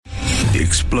The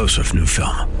explosive new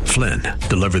film, Flynn,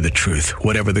 deliver the truth,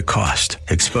 whatever the cost,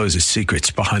 exposes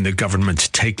secrets behind the government's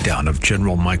takedown of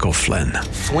General Michael Flynn.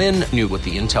 Flynn knew what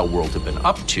the intel world had been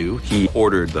up to. He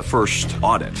ordered the first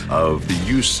audit of the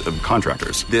use of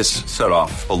contractors. This set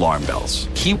off alarm bells.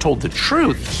 He told the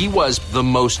truth. He was the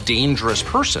most dangerous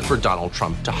person for Donald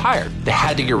Trump to hire. They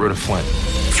had to get rid of Flynn.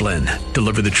 Flynn,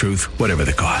 deliver the truth, whatever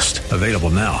the cost. Available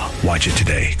now. Watch it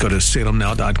today. Go to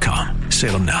salemnow.com.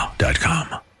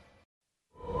 salemnow.com.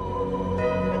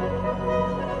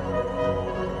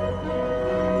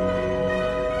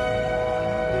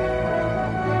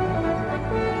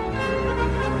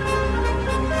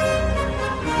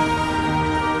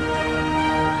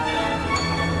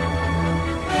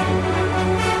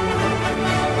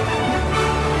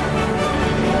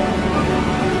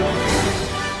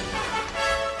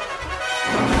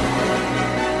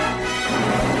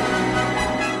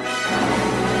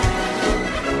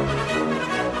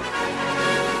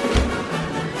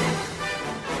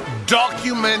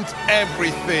 Document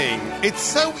everything. It's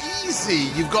so easy.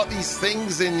 You've got these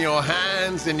things in your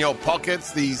hands, in your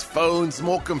pockets, these phones,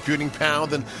 more computing power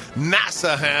than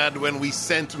NASA had when we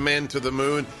sent men to the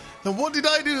moon. And what did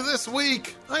I do this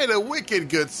week? I had a wicked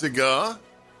good cigar,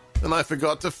 and I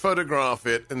forgot to photograph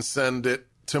it and send it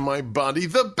to my buddy,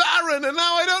 the Baron, and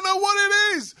now I don't know what it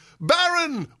is.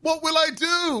 Baron, what will I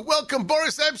do? Welcome,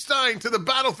 Boris Epstein, to the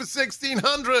battle for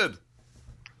 1600.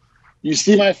 You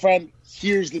see, my friend,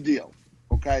 here's the deal,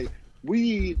 okay?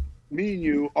 Me and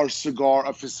you are cigar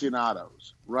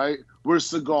aficionados, right? We're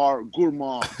cigar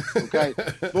gourmands, okay?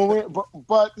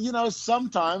 but you know,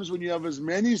 sometimes when you have as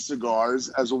many cigars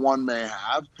as one may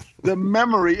have, the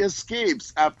memory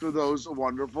escapes after those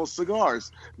wonderful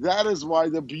cigars. That is why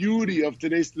the beauty of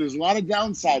there's a lot of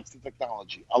downsides to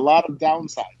technology, a lot of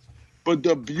downsides. But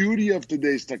the beauty of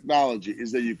today's technology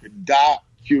is that you can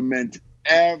document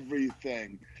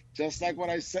everything. Just like when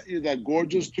I sent you that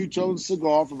gorgeous two-tone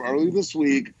cigar from early this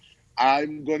week,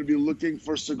 I'm going to be looking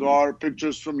for cigar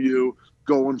pictures from you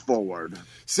going forward.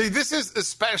 See, this is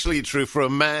especially true for a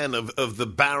man of the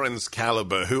Baron's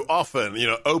caliber who often,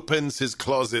 opens his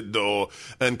closet door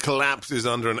and collapses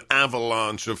under an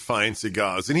avalanche of fine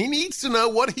cigars. And he needs to know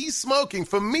what he's smoking.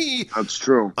 For me, that's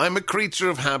true. I'm a creature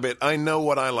of habit. I know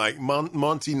what I like.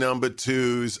 Monty number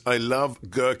 2s. I love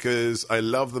Gurkhas. I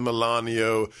love the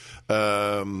Melanio.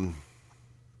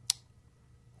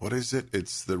 What is it?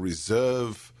 It's the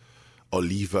Reserve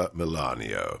Oliva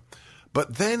Melanio.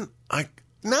 But then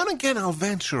now and again I'll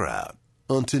venture out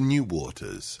onto new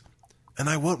waters and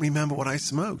I won't remember what I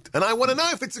smoked. And I want to know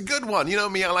if it's a good one. You know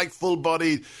me, I like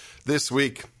full-bodied. This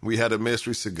week we had a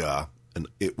mystery cigar and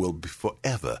it will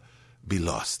forever be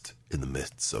lost in the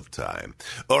mists of time.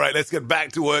 All right, let's get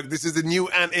back to work. This is the new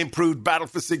and improved Battle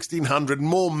for 1600,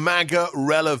 more MAGA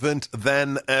relevant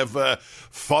than ever.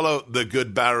 Follow the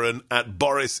good Baron at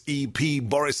Boris EP,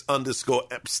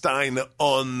 Boris_Epstein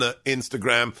on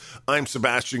Instagram. I'm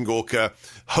Sebastian Gorka,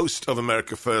 host of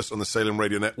America First on the Salem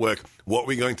Radio Network. What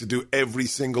we're going to do every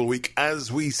single week,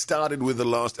 as we started with the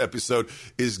last episode,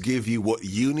 is give you what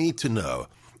you need to know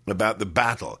about the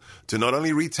battle to not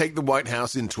only retake the White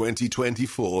House in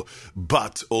 2024,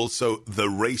 but also the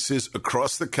races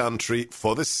across the country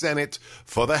for the Senate,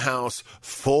 for the House,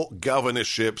 for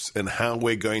governorships, and how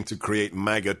we're going to create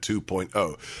MAGA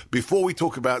 2.0. Before we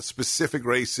talk about specific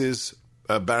races,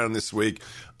 Baron, this week,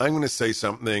 I'm going to say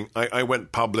something. I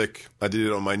went public. I did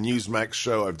it on my Newsmax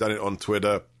show. I've done it on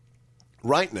Twitter.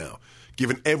 Right now,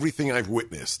 given everything I've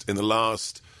witnessed in the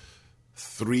last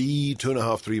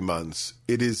 2.5, 3 months,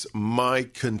 it is my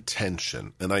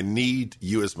contention, and I need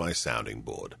you as my sounding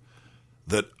board,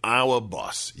 that our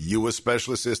boss, you were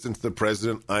special assistant to the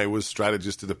president, I was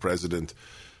strategist to the president,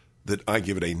 that I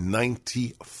give it a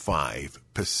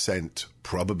 95%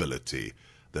 probability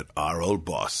that our old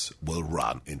boss will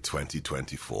run in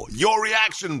 2024. Your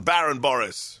reaction, Baron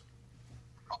Boris?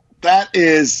 That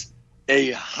is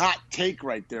a hot take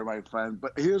right there, my friend.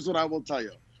 But here's what I will tell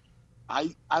you.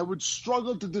 I would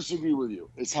struggle to disagree with you,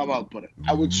 is how I'll put it.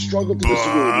 I would struggle to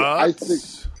disagree with you. I think,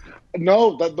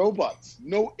 no buts.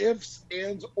 No ifs,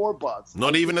 ands, or buts.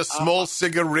 Not even a small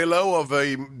cigarillo of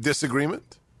a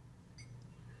disagreement?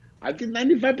 I think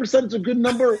 95% is a good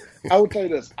number. I will tell you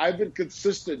this. I've been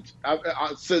consistent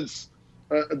since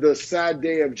the sad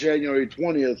day of January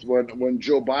 20th when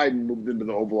Joe Biden moved into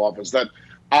the Oval Office, that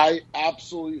I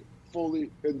absolutely,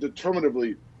 fully, and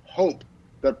determinedly hope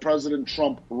that President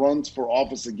Trump runs for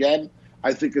office again.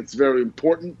 I think it's very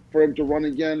important for him to run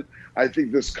again. I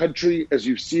think this country, as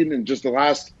you've seen in just the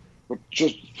last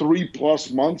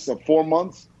 3+ months, 4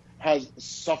 months, has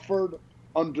suffered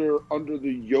under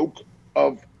the yoke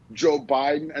of Joe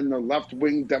Biden and the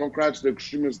left-wing Democrats, the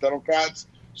extremist Democrats.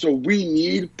 So we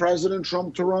need President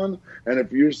Trump to run. And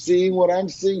if you're seeing what I'm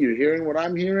seeing, you're hearing what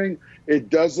I'm hearing, it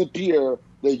does appear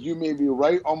that you may be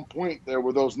right on point there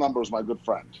with those numbers, my good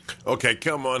friend. Okay,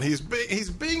 come on. He's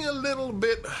being a little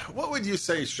bit, what would you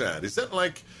say, Shad? Is that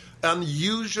like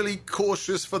unusually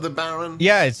cautious for the Baron?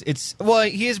 Yeah, it's well,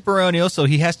 he is baronial, so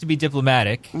he has to be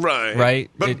diplomatic. Right.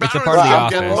 But It's a Barons part of the can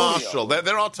get office. martial.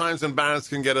 There are times when Barons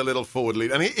can get a little forward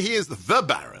lead, and he is the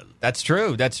Baron. That's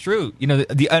true. You know,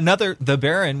 the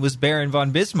Baron was Baron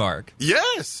von Bismarck.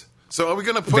 Yes. So are we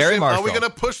going to push Very him? martial. Are we going to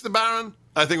push the Baron?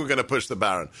 I think we're going to push the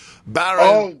Baron. Baron.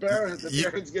 Oh, Baron, the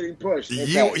Baron's getting pushed.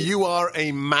 Okay. You are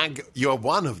a MAGA. You are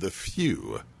one of the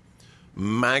few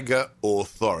MAGA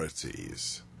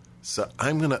authorities. So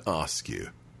I'm going to ask you,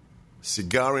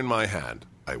 cigar in my hand,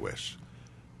 I wish.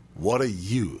 What do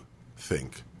you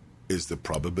think is the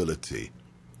probability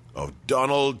of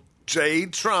Donald J.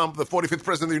 Trump, the 45th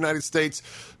president of the United States,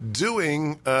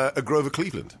 doing a Grover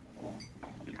Cleveland?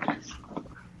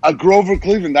 A Grover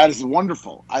Cleveland, that is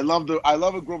wonderful. I love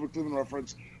a Grover Cleveland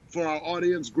reference. For our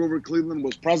audience, Grover Cleveland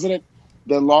was president,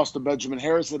 then lost to Benjamin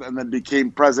Harrison, and then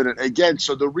became president again.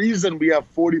 So the reason we have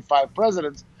 45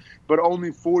 presidents, but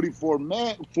only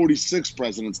 46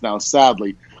 presidents now,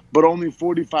 sadly, but only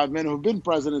 45 men who have been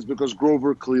presidents because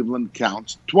Grover Cleveland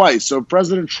counts twice. So if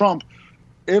President Trump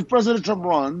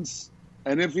runs,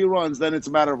 and if he runs, then it's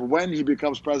a matter of when he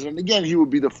becomes president. Again, he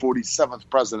would be the 47th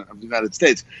president of the United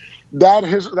States.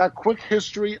 That quick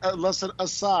history lesson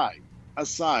aside,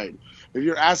 if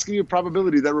you're asking a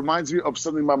probability, that reminds me of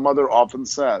something my mother often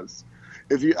says.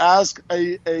 If you ask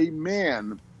a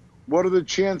man, what are the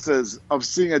chances of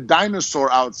seeing a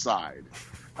dinosaur outside?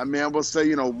 A man will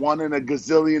say, 1 in a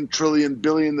gazillion, trillion,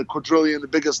 billion, the quadrillion, the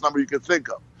biggest number you can think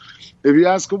of. If you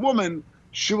ask a woman,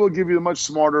 she will give you a much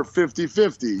smarter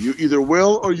 50-50. You either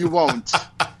will or you won't.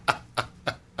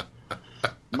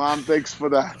 Mom, thanks for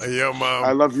that. Yo, Mom.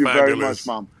 I love you Fabulous. very much,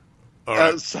 Mom. All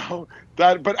right.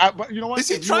 But you know what? Is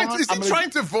he trying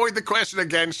to avoid the question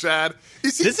again, Shad?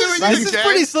 Is he This doing is it again?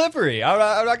 pretty slippery.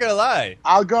 I'm not going to lie.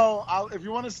 If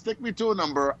you want to stick me to a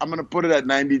number, I'm going to put it at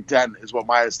 90-10 is what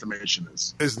my estimation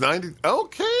is. Is 90?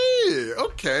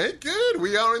 Okay, good.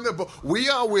 We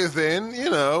are within,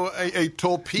 a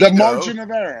torpedo. The margin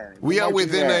of error. We are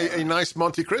within a nice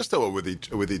Monte Cristo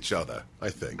with each other,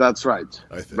 I think. That's right.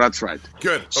 I think. That's right.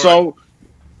 Good. All So, right.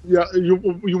 yeah,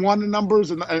 you want the numbers,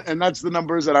 and that's the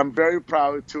numbers that I'm very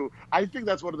proud to. I think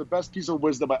that's one of the best pieces of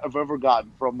wisdom I've ever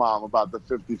gotten from Mom about the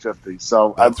 50-50.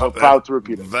 So I'm proud to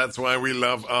repeat it. That's why we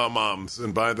love our moms.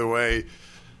 And by the way,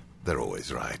 they're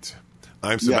always right.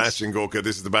 I'm Sebastian Gorka.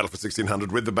 This is the Battle for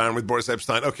 1600 with the Baron, with Boris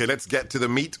Epstein. Okay, let's get to the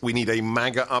meat. We need a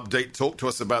MAGA update. Talk to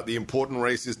us about the important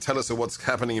races. Tell us what's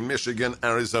happening in Michigan,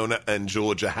 Arizona, and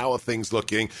Georgia. How are things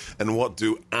looking? And what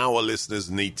do our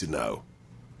listeners need to know?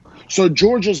 So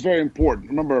Georgia's very important.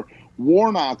 Remember,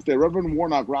 Warnock, the Reverend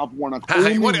Warnock, Ralph Warnock,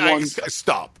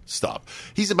 Stop.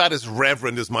 He's about as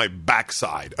reverend as my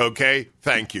backside, okay?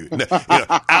 Thank you.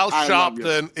 Al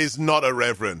Sharpton is not a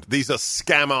reverend. These are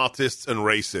scam artists and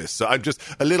racists. So I'm just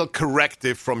a little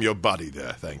corrective from your buddy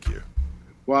there. Thank you.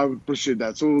 Well, I would appreciate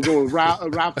that. So we'll go with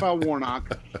Raphael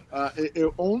Warnock.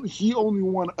 He only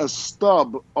won a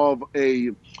stub of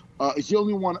a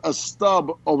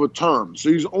term. So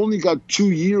he's only got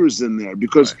 2 years in there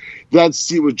because that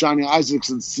seat was Johnny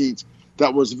Isaacsen's seat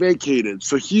that was vacated.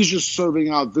 So he's just serving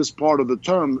out this part of the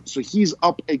term. So he's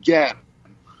up again.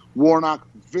 Warnock,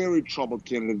 very troubled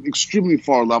candidate, extremely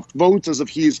far left, votes as if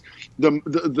he's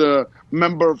the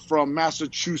member from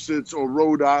Massachusetts or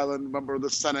Rhode Island, member of the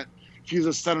Senate. He's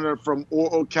a senator from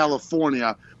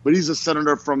California, but he's a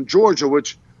senator from Georgia,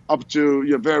 which up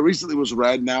to very recently was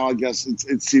red. Now I guess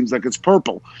it seems like it's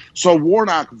purple. So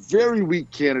Warnock, very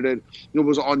weak candidate. It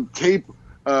was on tape,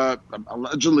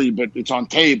 allegedly, but it's on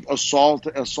tape,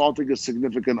 assaulting a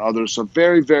significant other. So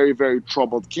very, very, very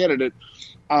troubled candidate.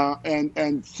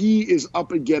 And he is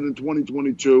up again in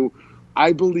 2022.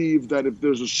 I believe that if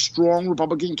there's a strong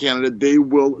Republican candidate, they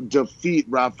will defeat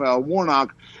Raphael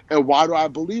Warnock. And why do I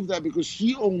believe that? Because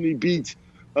he only beat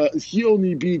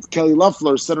Kelly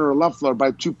Loeffler, Senator Loeffler,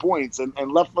 by 2 points. And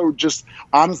Loeffler just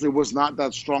honestly was not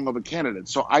that strong of a candidate.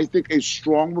 So I think a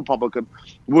strong Republican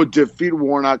would defeat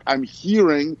Warnock. I'm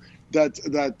hearing that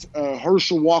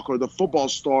Herschel Walker, the football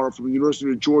star from the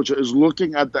University of Georgia, is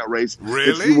looking at that race. Really?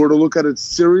 If he were to look at it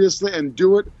seriously and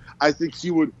do it, I think he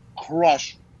would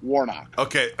crush Warnock.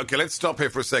 Okay, let's stop here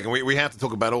for a second. We have to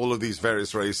talk about all of these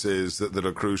various races that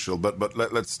are crucial, but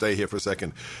let's stay here for a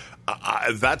second.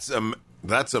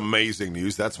 That's amazing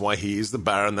news. That's why he is the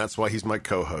Baron. That's why he's my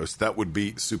co-host. That would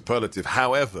be superlative.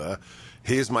 However,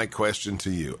 Here's my question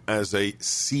to you. As a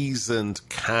seasoned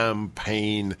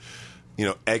campaign,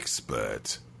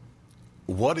 expert,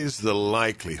 what is the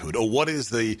likelihood or what is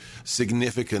the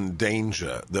significant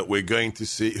danger that we're going to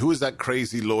see? Who is that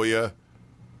crazy lawyer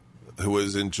who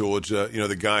was in Georgia?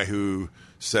 The guy who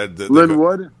said that Lin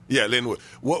Wood? Yeah, Lin Wood.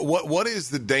 What is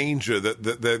the danger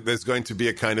that there's going to be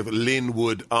a kind of Lin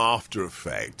Wood after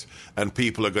effect, and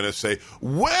people are going to say,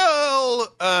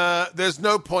 well, there's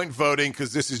no point voting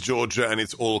because this is Georgia and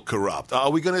it's all corrupt.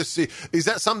 Are we going to see? Is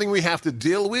that something we have to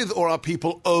deal with, or are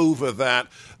people over that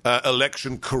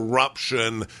election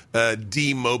corruption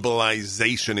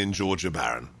demobilization in Georgia,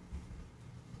 Baron?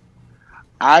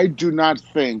 I do not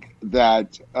think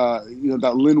that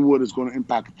that Lin Wood is going to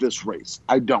impact this race.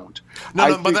 I don't.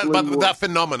 But that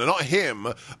phenomenon, not him,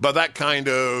 but that kind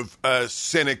of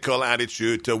cynical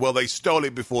attitude to, well, they stole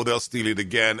it before, they'll steal it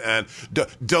again, and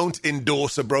don't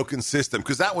endorse a broken system,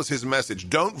 because that was his message.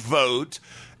 Don't vote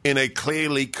in a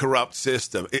clearly corrupt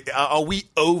system. Are we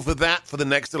over that for the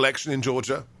next election in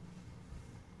Georgia?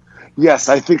 Yes,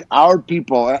 I think our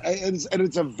people, and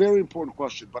it's a very important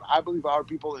question, but I believe our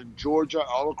people in Georgia,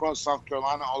 all across South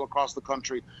Carolina, all across the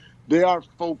country, they are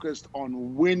focused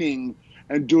on winning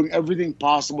and doing everything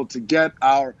possible to get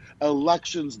our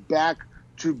elections back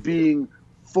to being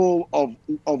full of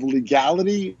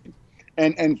legality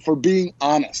and for being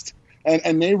honest.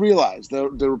 And they realize, the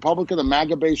Republican, the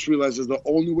MAGA base realizes the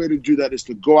only way to do that is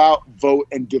to go out, vote,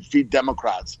 and defeat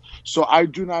Democrats. So I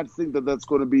do not think that that's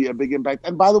going to be a big impact.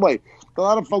 And by the way, a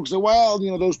lot of folks say, well,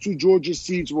 those two Georgia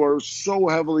seats were so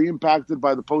heavily impacted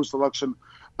by the post-election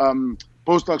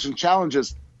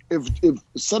challenges. If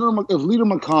Leader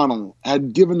McConnell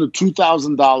had given the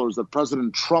 $2,000 that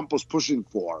President Trump was pushing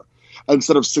for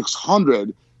instead of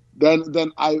 $600,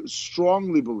 then I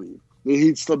strongly believe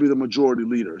he'd still be the majority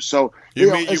leader. So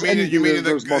you mean in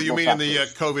the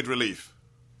COVID relief?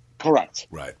 Correct.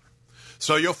 Right.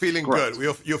 So you're feeling good.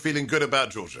 You're feeling good about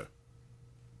Georgia.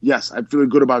 Yes, I'm feeling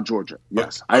good about Georgia.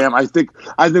 Yes, I am. I think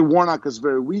Warnock is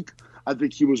very weak. I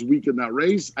think he was weak in that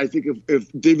race. I think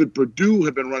if David Perdue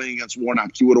had been running against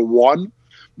Warnock, he would have won.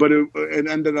 But it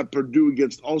ended up Perdue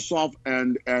against Ossoff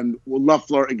and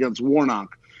Loeffler against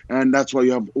Warnock, and that's why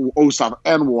you have Ossoff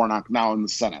and Warnock now in the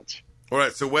Senate. All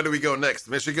right, so where do we go next,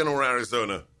 Michigan or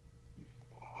Arizona?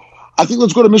 I think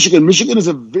let's go to Michigan. Michigan is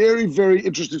a very, very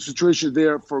interesting situation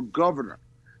there for governor.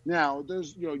 Now,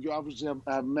 there's you obviously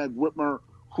have Meg Whitmer,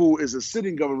 who is a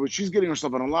sitting governor, but she's getting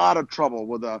herself in a lot of trouble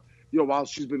with while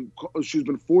she's been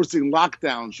forcing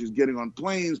lockdowns, she's getting on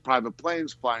planes, private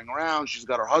planes, flying around. She's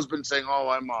got her husband saying, "Oh,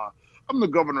 I'm the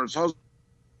governor's husband,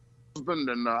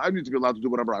 and I need to be allowed to do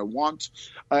whatever I want,"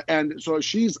 and so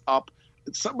she's up.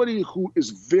 Somebody who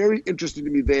is very interesting to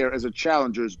me there as a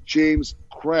challenger is James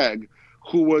Craig,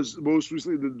 who was most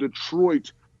recently the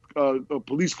Detroit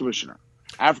police commissioner.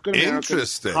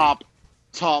 African-American, top,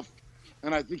 tough,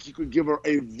 and I think he could give her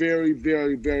a very,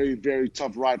 very, very, very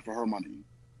tough ride for her money.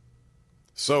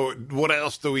 So what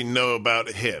else do we know about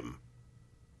him?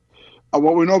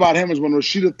 What we know about him is when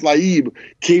Rashida Tlaib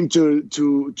came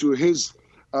to his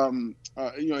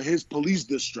his police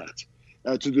district,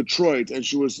 to Detroit, and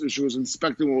she was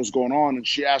inspecting what was going on, and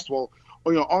she asked, well,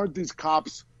 aren't these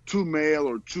cops too male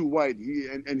or too white?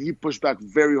 He pushed back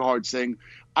very hard, saying,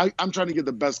 I'm trying to get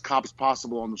the best cops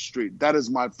possible on the street. That is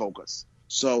my focus.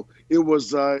 So it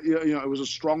was it was a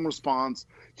strong response.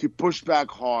 He pushed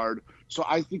back hard. So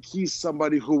I think he's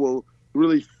somebody who will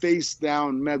really face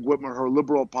down Meg Whitmer, her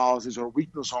liberal policies, her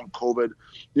weakness on COVID,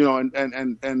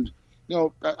 and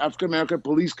African-American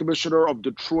police commissioner of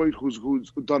Detroit, who's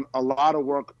done a lot of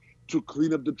work to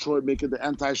clean up Detroit, make it the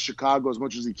anti-Chicago as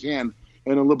much as he can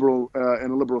in a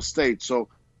liberal state. So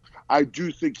I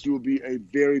do think he will be a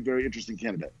very, very interesting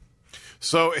candidate.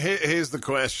 So here's the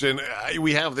question.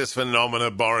 We have this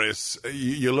phenomena, Boris.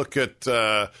 You look at...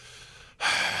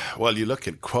 you look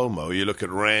at Cuomo, you look at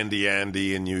Randy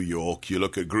Andy in New York, you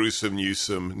look at Gruesome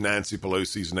Newsom, Nancy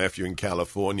Pelosi's nephew in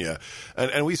California,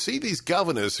 and we see these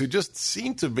governors who just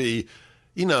seem to be,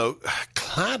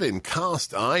 clad in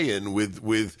cast iron with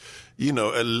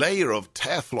a layer of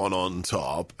Teflon on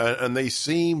top, and they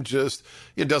seem just,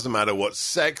 it doesn't matter what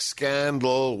sex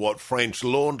scandal, what French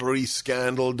laundry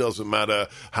scandal, doesn't matter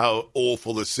how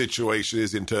awful the situation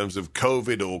is in terms of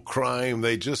COVID or crime,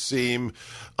 they just seem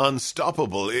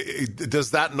unstoppable.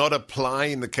 Does that not apply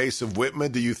in the case of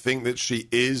Whitmer? Do you think that she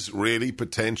is really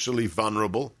potentially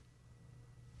vulnerable?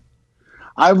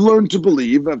 I've learned to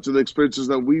believe, after the experiences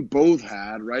that we both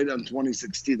had, right, in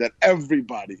 2016, that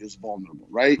everybody is vulnerable,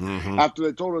 right? Mm-hmm. After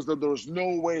they told us that there was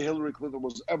no way Hillary Clinton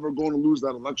was ever going to lose that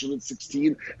election in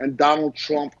 2016, and Donald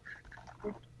Trump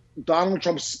Donald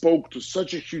Trump spoke to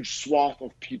such a huge swath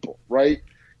of people, right?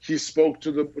 He spoke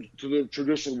to the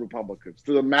traditional Republicans,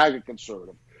 to the MAGA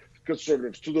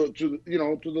conservatives, to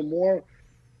the more,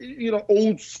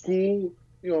 old school,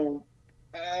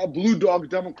 blue dog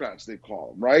Democrats, they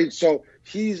call them, right? So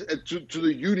he's to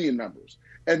the union members.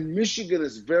 And Michigan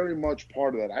is very much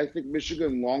part of that. I think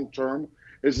Michigan long term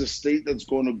is a state that's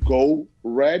going to go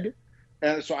red.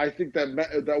 And so I think that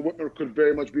Whitmer could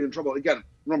very much be in trouble. Again,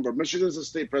 remember, Michigan is a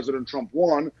state President Trump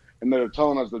won, and they're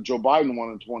telling us that Joe Biden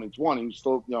won in 2020.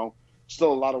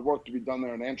 Still a lot of work to be done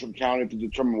there in Antrim County to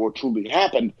determine what truly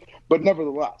happened. But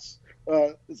nevertheless,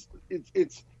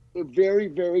 it's very,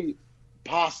 very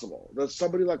possible that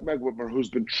somebody like Meg Whitmer, who's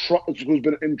been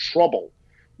in trouble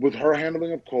with her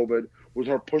handling of COVID, with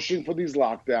her pushing for these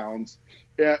lockdowns,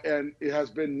 and it has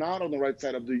been not on the right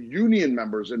side of the union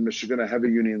members in Michigan, a heavy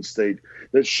union state,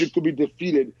 that she could be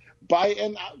defeated by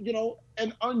an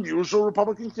unusual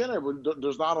Republican candidate.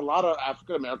 There's not a lot of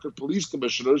African American police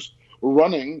commissioners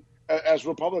running as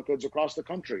Republicans across the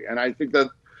country, and I think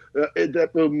that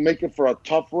will make it for a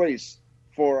tough race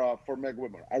for Meg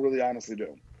Whitmer. I really honestly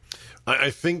do.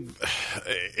 I think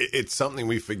it's something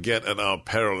we forget at our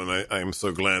peril, and I am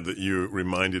so glad that you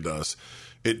reminded us.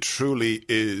 It truly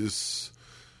is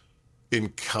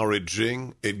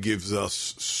encouraging. It gives us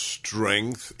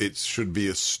strength. It should be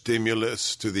a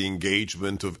stimulus to the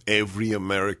engagement of every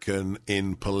American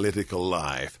in political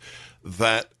life.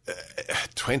 That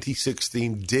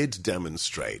 2016 did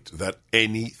demonstrate that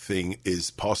anything is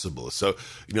possible. So,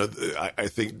 I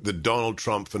think the Donald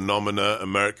Trump phenomena,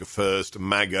 America First,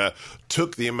 MAGA,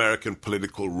 took the American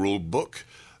political rule book,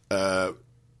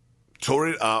 tore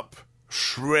it up,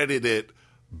 shredded it,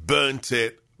 burnt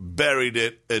it, buried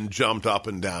it, and jumped up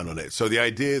and down on it. So the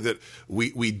idea that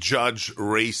we judge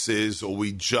races or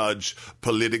we judge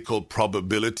political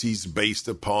probabilities based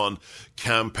upon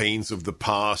campaigns of the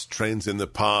past, trends in the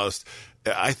past,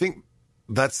 I think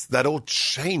that all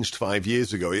changed 5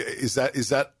 years ago. Is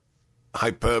that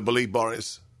hyperbole,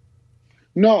 Boris?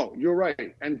 No, you're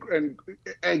right. And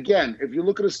again, if you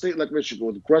look at a state like Michigan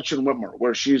with Gretchen Whitmer,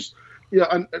 where she's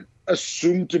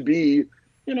assumed to be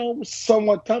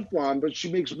somewhat Teflon, but she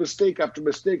makes mistake after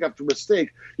mistake after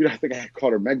mistake. I think I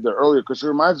called her Meg there earlier because she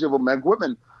reminds me of a Meg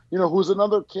Whitman, who's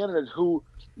another candidate who,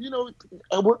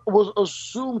 was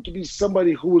assumed to be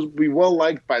somebody who would be well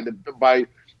liked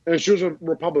and she was a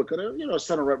Republican, a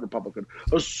center-right Republican,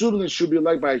 assumed that she would be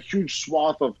liked by a huge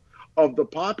swath of the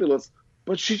populace,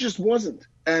 but she just wasn't.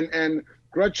 And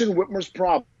Gretchen Whitmer's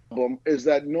problem is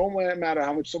that no matter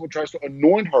how much someone tries to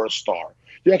anoint her a star,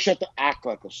 you actually have to act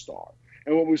like a star.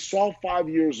 And what we saw 5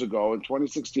 years ago in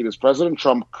 2016 is President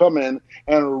Trump come in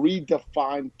and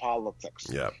redefine politics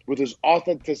with his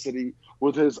authenticity,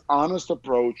 with his honest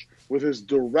approach, with his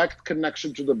direct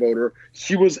connection to the voter.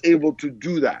 He was able to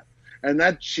do that. And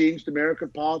that changed American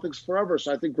politics forever.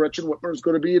 So I think Gretchen Whitmer is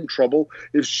going to be in trouble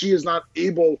if she is not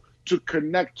able to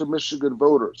connect to Michigan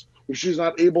voters, if she's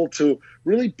not able to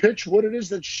really pitch what it is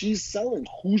that she's selling,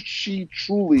 who she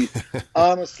truly,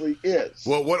 honestly is.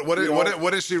 Well,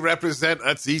 what does she represent?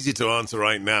 That's easy to answer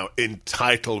right now.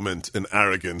 Entitlement and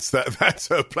arrogance. That's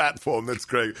her platform. That's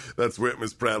great. That's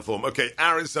Whitmer's platform. Okay,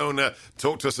 Arizona.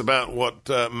 Talk to us about what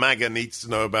MAGA needs to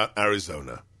know about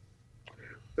Arizona.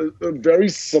 A very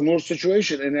similar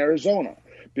situation in Arizona.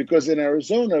 Because in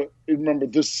Arizona, remember,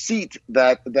 the seat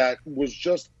that was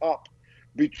just up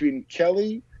between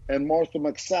Kelly and Martha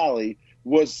McSally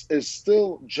is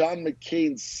still John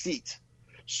McCain's seat.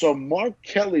 So Mark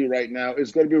Kelly right now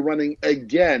is going to be running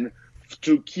again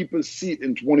to keep his seat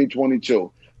in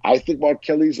 2022. I think Mark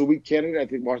Kelly is a weak candidate. I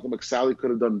think Martha McSally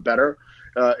could have done better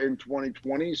in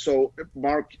 2020. So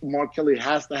Mark Kelly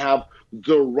has to have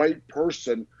the right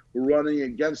person running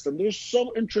against them. There's some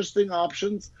interesting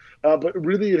options, but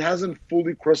really it hasn't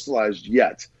fully crystallized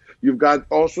yet. You've got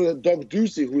also Doug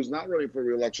Ducey, who's not running for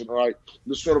re-election, right?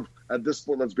 This sort of, at this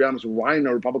point, let's be honest,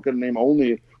 Reiner, Republican name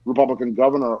only, Republican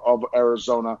governor of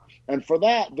Arizona. And for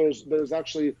that, there's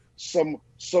actually some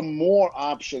more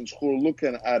options who are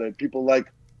looking at it. People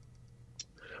like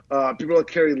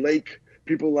Carrie Lake,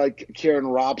 people like Karen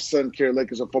Robson. Carrie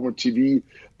Lake is a former TV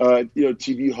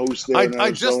host there in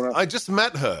Arizona. I just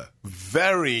met her.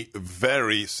 Very,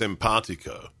 very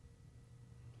simpatico.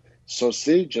 So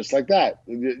see, just like that,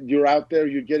 you're out there,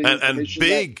 you're getting information.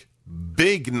 And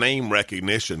big name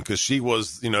recognition, because she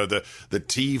was, the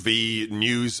TV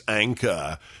news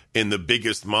anchor in the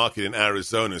biggest market in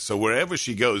Arizona. So wherever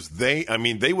she goes, they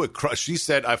were crushed. She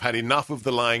said, I've had enough of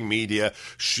the lying media.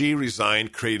 She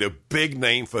resigned, created a big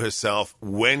name for herself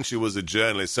when she was a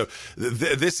journalist. So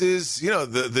this is,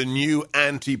 the new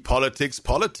anti-politics,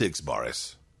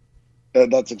 Boris.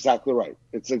 That's exactly right.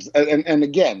 And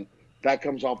again, that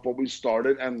comes off what we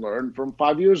started and learned from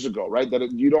 5 years ago, right?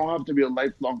 That you don't have to be a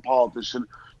lifelong politician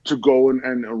to go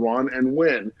and run and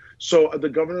win. So the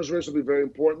governor's race will be very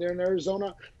important there in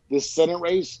Arizona. The Senate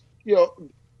race,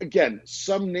 again,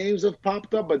 some names have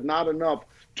popped up, but not enough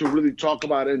to really talk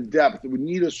about in depth. We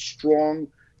need a strong,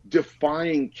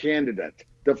 defiant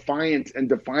and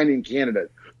defining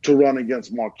candidate to run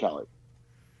against Mark Kelly.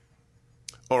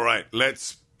 All right,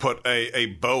 let's put a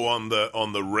bow on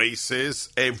the races.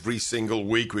 Every single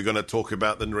week we're going to talk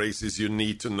about the races you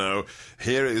need to know.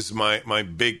 Here is my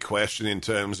big question in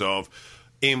terms of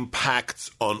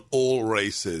impacts on all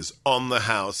races, on the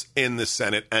House, in the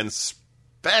Senate, and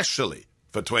especially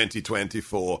for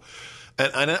 2024.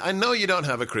 And I know you don't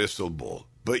have a crystal ball,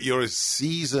 but you're a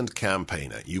seasoned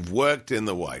campaigner. You've worked in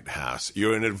the White House.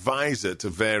 You're an advisor to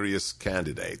various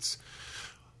candidates.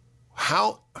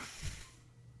 How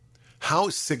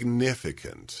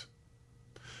significant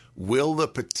will the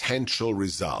potential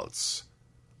results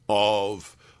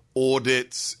of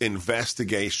audits,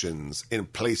 investigations in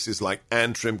places like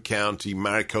Antrim County,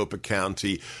 Maricopa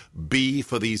County be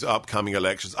for these upcoming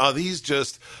elections? Are these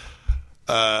just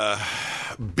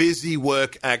busy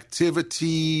work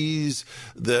activities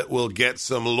that will get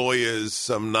some lawyers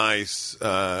some nice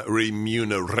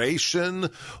remuneration,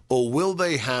 or will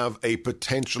they have a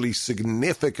potentially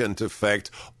significant effect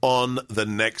on the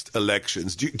next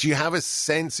elections? Do you have a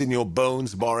sense in your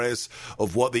bones, Boris,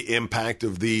 of what the impact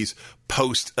of these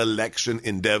post-election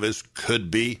endeavors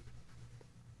could be?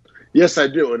 Yes, I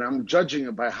do, and I'm judging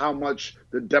it by how much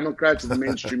the Democrats and the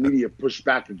mainstream media push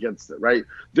back against it, right?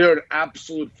 They're an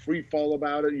absolute free fall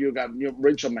about it. You got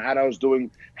Rachel Maddow doing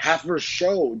half her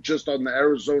show just on the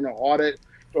Arizona audit,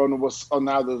 on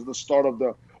now the start of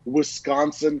the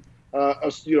Wisconsin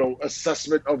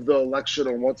assessment of the election,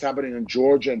 on what's happening in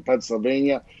Georgia and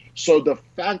Pennsylvania. So the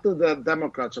fact that the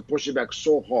Democrats are pushing back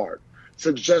so hard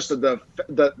suggests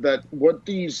that what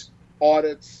these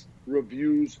audits,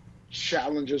 reviews,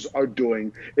 challenges are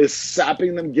doing is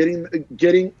sapping them,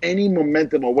 getting any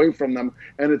momentum away from them,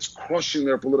 and it's crushing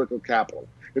their political capital.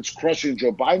 It's crushing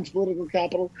Joe Biden's political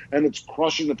capital, and it's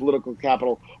crushing the political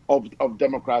capital of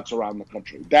Democrats around the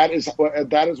country. That is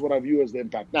what I view as the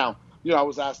impact. Now, I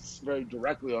was asked very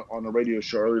directly on a radio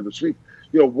show earlier this week,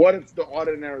 what if the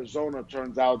audit in Arizona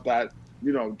turns out that,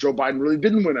 Joe Biden really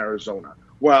didn't win Arizona?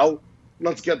 Well,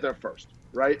 let's get there first,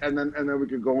 right? And then we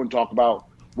could go and talk about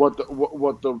what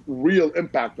the real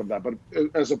impact of that. But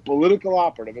as a political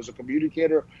operative, as a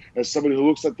communicator, as somebody who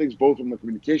looks at things both from the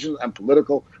communications and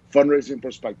political fundraising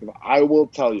perspective, I will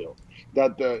tell you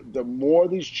that the more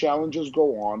these challenges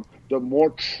go on, the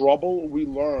more trouble we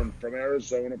learn from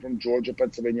Arizona, from Georgia,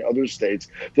 Pennsylvania, other states,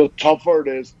 the tougher it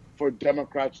is for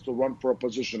Democrats to run for a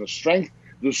position of strength,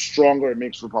 the stronger it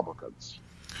makes Republicans.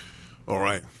 All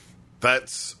right.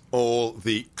 That's all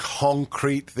the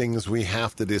concrete things we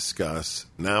have to discuss.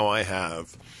 Now I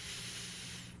have,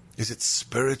 is it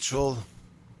spiritual?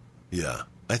 Yeah,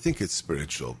 I think it's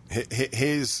spiritual.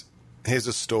 Here's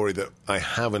a story that I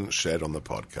haven't shared on the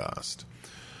podcast.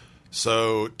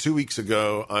 So 2 weeks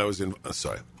ago,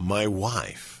 my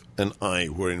wife and I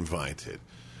were invited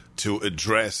to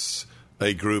address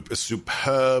a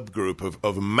superb group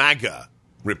of MAGA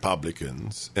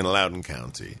Republicans in Loudoun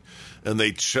County. And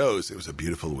it was a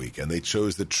beautiful week, and they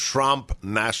chose the Trump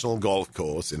National Golf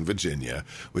Course in Virginia,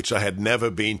 which I had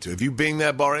never been to. Have you been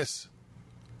there, Boris?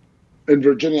 In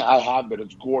Virginia, I have been.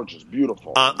 It's gorgeous,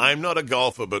 beautiful. I'm not a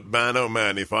golfer, but man, oh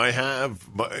man, if I have,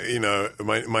 my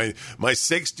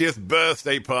 60th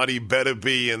birthday party better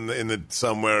be in the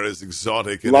somewhere as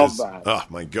exotic. Love that. Oh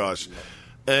my gosh.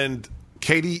 And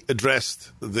Katie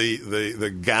addressed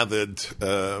the gathered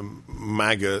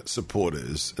MAGA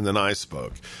supporters, and then I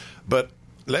spoke. But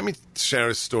let me share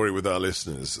a story with our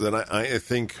listeners that I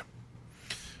think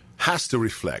has to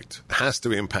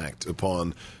impact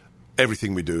upon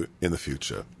everything we do in the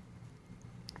future.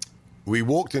 We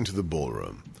walked into the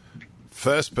ballroom.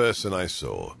 First person I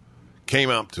saw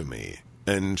came up to me,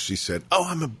 and she said, "Oh,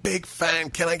 I'm a big fan.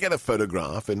 Can I get a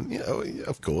photograph?" And,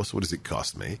 of course, what does it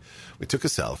cost me? We took a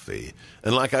selfie.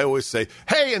 And like I always say,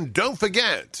 hey, and don't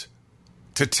forget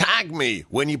to tag me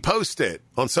when you post it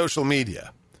on social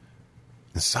media.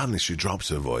 And suddenly she drops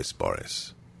her voice,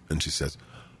 Boris, and she says,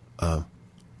 I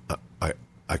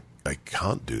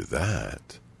can't do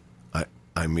that.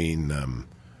 I mean,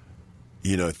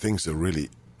 things are really,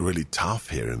 really tough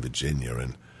here in Virginia,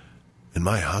 and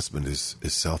my husband is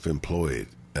self-employed.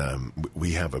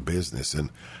 We have a business, and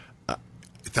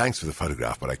thanks for the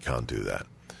photograph, but I can't do that.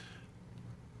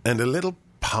 And a little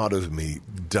part of me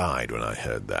died when I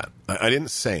heard that. I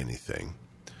didn't say anything.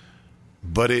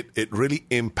 but it really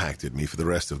impacted me for the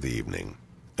rest of the evening.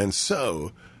 And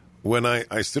so when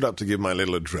I stood up to give my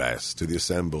little address to the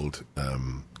assembled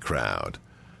crowd,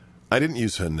 I didn't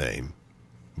use her name,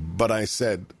 but I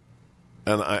said,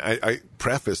 and I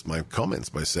prefaced my comments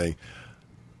by saying,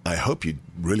 I hope you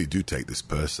really do take this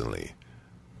personally.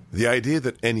 The idea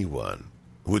that anyone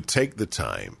would take the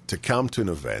time to come to an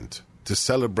event to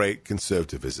celebrate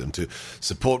conservatism, to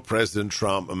support President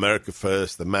Trump, America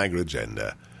First, the MAGA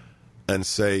agenda, and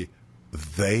say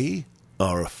they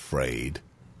are afraid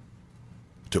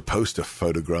to post a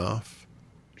photograph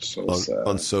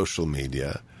on social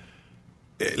media.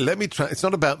 Let me try. It's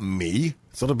not about me.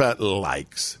 It's not about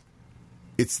likes.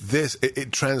 It's this.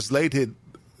 It translated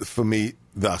for me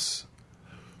thus.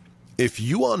 If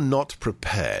you are not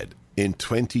prepared in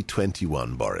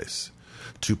 2021, Boris,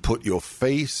 to put your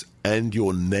face and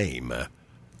your name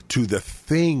to the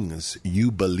things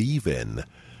you believe in,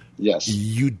 yes,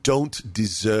 you don't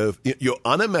deserve. You're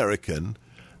un-American,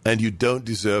 and you don't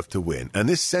deserve to win. And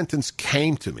this sentence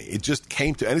came to me. It just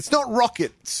came to, and it's not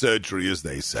rocket surgery, as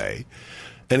they say,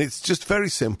 and it's just very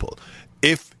simple.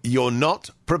 If you're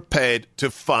not prepared to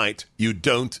fight, you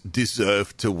don't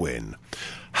deserve to win.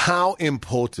 How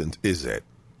important is it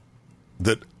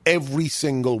that every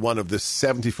single one of the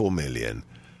 74 million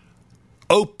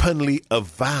openly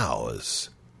avows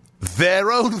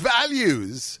their own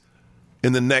values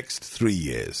in the next 3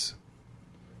 years?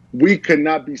 We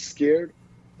cannot be scared.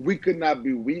 We could not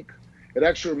be weak. It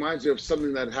actually reminds me of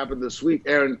something that happened this week.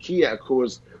 Aaron Kiak, who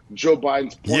was Joe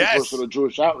Biden's point person of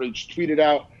Jewish outreach, tweeted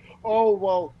out, oh,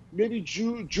 well, maybe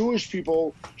Jewish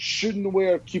people shouldn't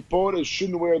wear kipporas,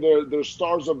 shouldn't wear their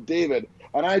Stars of David.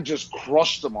 And I just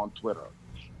crushed them on Twitter.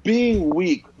 Being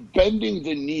weak, bending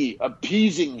the knee,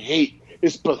 appeasing hate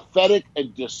is pathetic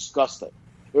and disgusting.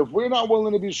 If we're not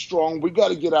willing to be strong, we got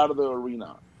to get out of the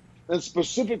arena. And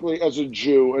specifically as a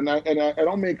Jew, and I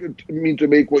don't mean to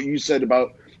make what you said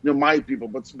about my people,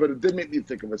 but it did make me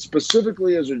think of it.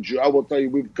 Specifically as a Jew, I will tell you,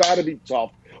 we've got to be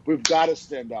tough. We've got to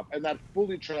stand up. And that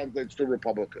fully translates to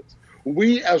Republicans.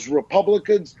 We as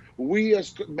Republicans, we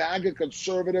as MAGA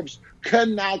conservatives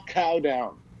cannot cow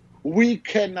down. We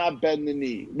cannot bend the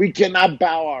knee. We cannot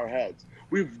bow our heads.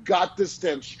 We've got to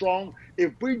stand strong.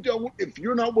 If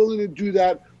you're not willing to do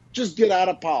that, just get out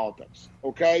of politics,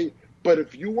 okay? But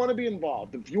if you want to be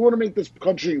involved, if you want to make this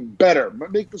country better,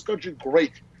 make this country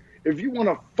great, if you want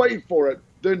to fight for it,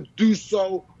 then do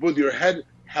so with your head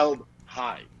held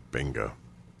high. Bingo.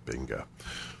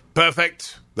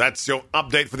 Perfect. That's your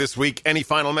update for this week. Any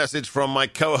final message from my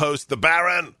co-host, the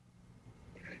Baron?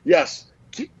 Yes.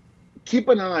 Keep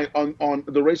an eye on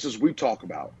the races we talk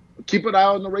about. Keep an eye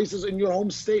on the races in your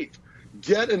home state.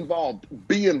 Get involved.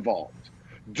 Be involved.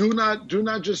 Do not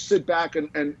just sit back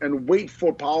and wait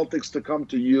for politics to come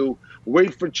to you.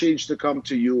 Wait for change to come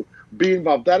to you. Be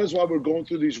involved. That is why we're going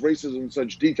through these races in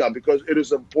such detail, because it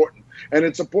is important. And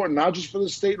it's important not just for the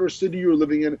state or city you're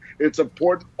living in. It's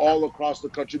important all across the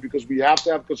country, because we have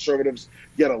to have conservatives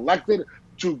get elected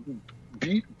to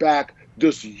beat back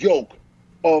this yoke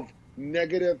of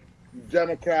negative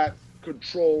Democrat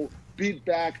control, beat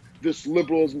back this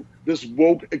liberalism, this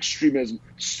woke extremism.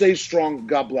 Stay strong.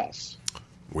 God bless.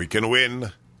 We can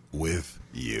win with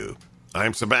you.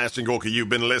 I'm Sebastian Gorka. You've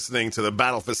been listening to the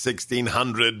Battle for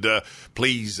 1600.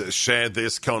 Please share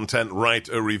this content, write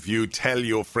a review, tell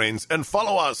your friends, and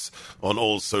follow us on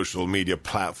all social media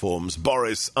platforms.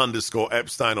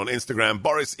 Boris_Epstein on Instagram,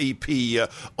 Boris EP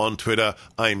on Twitter.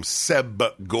 I'm Seb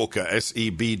Gorka,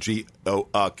 SEBGORKA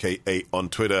on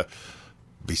Twitter.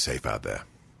 Be safe out there.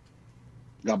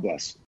 God bless.